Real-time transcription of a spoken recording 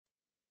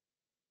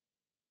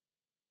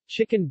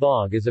Chicken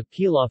bog is a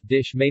pilaf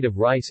dish made of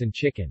rice and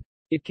chicken.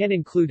 It can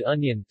include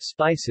onion,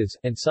 spices,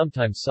 and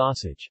sometimes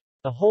sausage.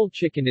 A whole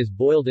chicken is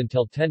boiled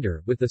until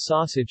tender, with the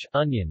sausage,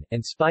 onion,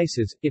 and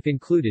spices, if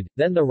included,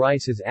 then the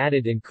rice is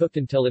added and cooked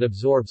until it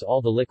absorbs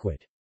all the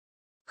liquid.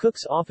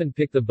 Cooks often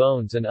pick the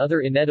bones and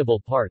other inedible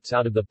parts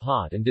out of the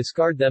pot and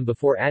discard them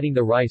before adding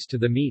the rice to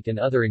the meat and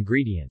other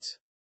ingredients.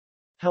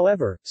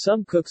 However,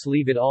 some cooks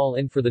leave it all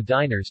in for the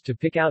diners to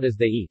pick out as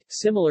they eat,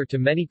 similar to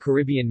many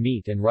Caribbean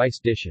meat and rice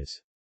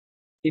dishes.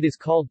 It is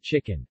called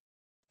chicken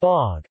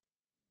bog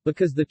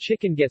because the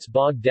chicken gets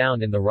bogged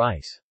down in the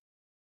rice.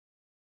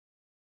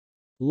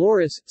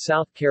 Loris,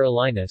 South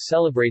Carolina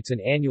celebrates an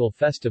annual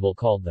festival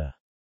called the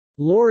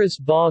Loris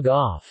Bog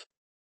Off.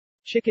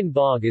 Chicken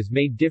bog is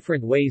made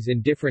different ways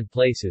in different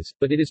places,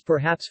 but it is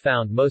perhaps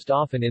found most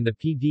often in the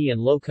PD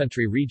and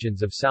Lowcountry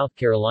regions of South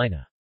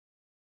Carolina.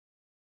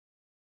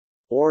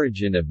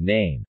 Origin of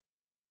name.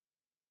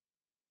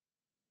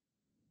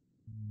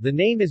 The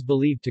name is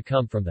believed to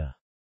come from the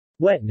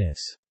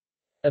wetness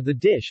of the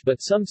dish,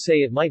 but some say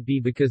it might be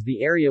because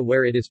the area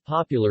where it is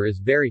popular is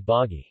very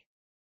boggy.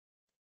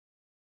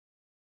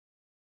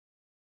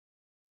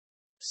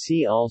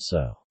 See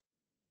also: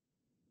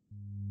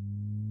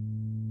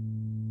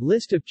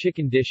 List of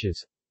chicken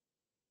dishes,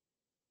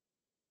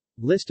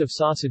 List of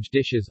sausage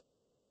dishes,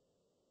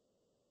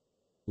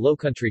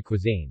 Lowcountry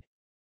cuisine.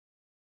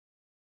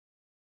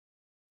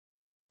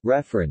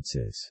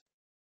 References.